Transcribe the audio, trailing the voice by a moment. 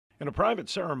In a private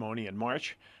ceremony in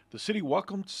March, the city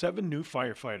welcomed 7 new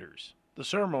firefighters. The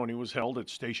ceremony was held at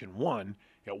Station 1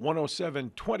 at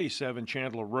 10727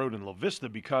 Chandler Road in La Vista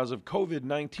because of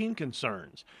COVID-19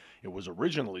 concerns. It was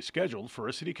originally scheduled for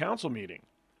a city council meeting.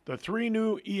 The 3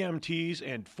 new EMTs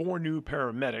and 4 new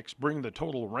paramedics bring the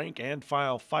total rank and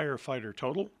file firefighter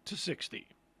total to 60.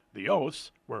 The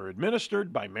oaths were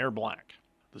administered by Mayor Black.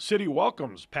 The city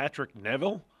welcomes Patrick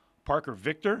Neville, Parker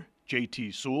Victor, J.T.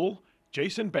 Sewell,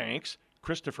 Jason Banks,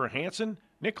 Christopher Hansen,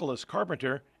 Nicholas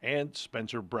Carpenter, and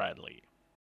Spencer Bradley.